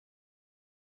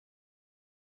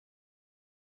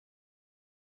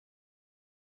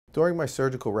During my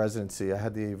surgical residency, I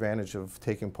had the advantage of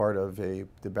taking part of the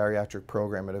bariatric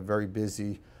program at a very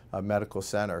busy medical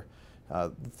center.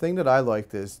 The thing that I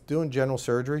liked is doing general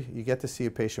surgery, you get to see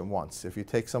a patient once. If you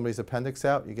take somebody's appendix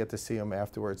out, you get to see them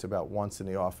afterwards about once in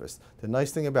the office. The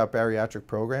nice thing about bariatric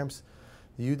programs,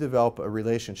 you develop a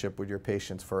relationship with your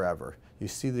patients forever. You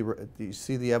see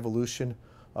the evolution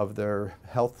of their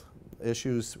health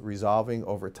issues resolving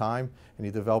over time, and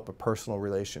you develop a personal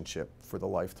relationship for the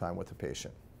lifetime with the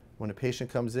patient. When a patient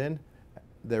comes in,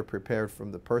 they're prepared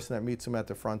from the person that meets them at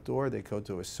the front door. They go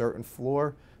to a certain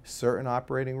floor, certain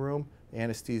operating room,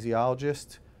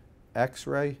 anesthesiologist,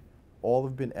 x-ray, all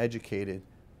have been educated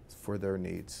for their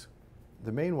needs.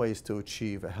 The main ways to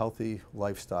achieve a healthy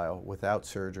lifestyle without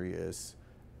surgery is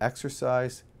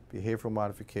exercise, behavioral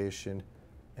modification,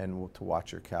 and to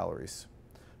watch your calories.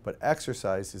 But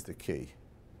exercise is the key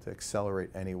to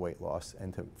accelerate any weight loss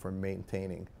and for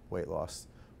maintaining weight loss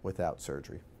without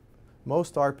surgery.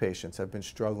 Most our patients have been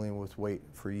struggling with weight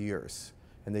for years,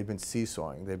 and they've been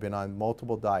seesawing. They've been on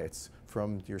multiple diets,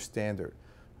 from your standard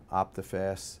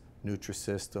OptiFast,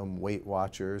 Nutrisystem, Weight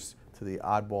Watchers, to the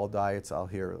oddball diets. I'll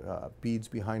hear beads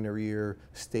behind their ear,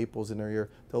 staples in their ear.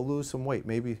 They'll lose some weight,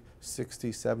 maybe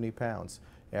 60, 70 pounds.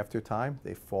 After time,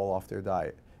 they fall off their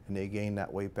diet and they gain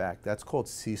that weight back. That's called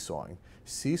seesawing.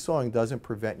 Seesawing doesn't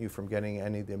prevent you from getting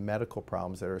any of the medical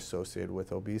problems that are associated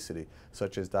with obesity,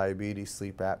 such as diabetes,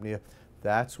 sleep apnea.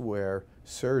 That's where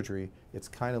surgery, it's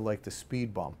kind of like the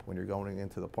speed bump when you're going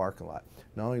into the parking lot.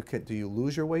 Not only do you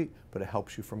lose your weight, but it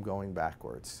helps you from going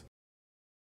backwards.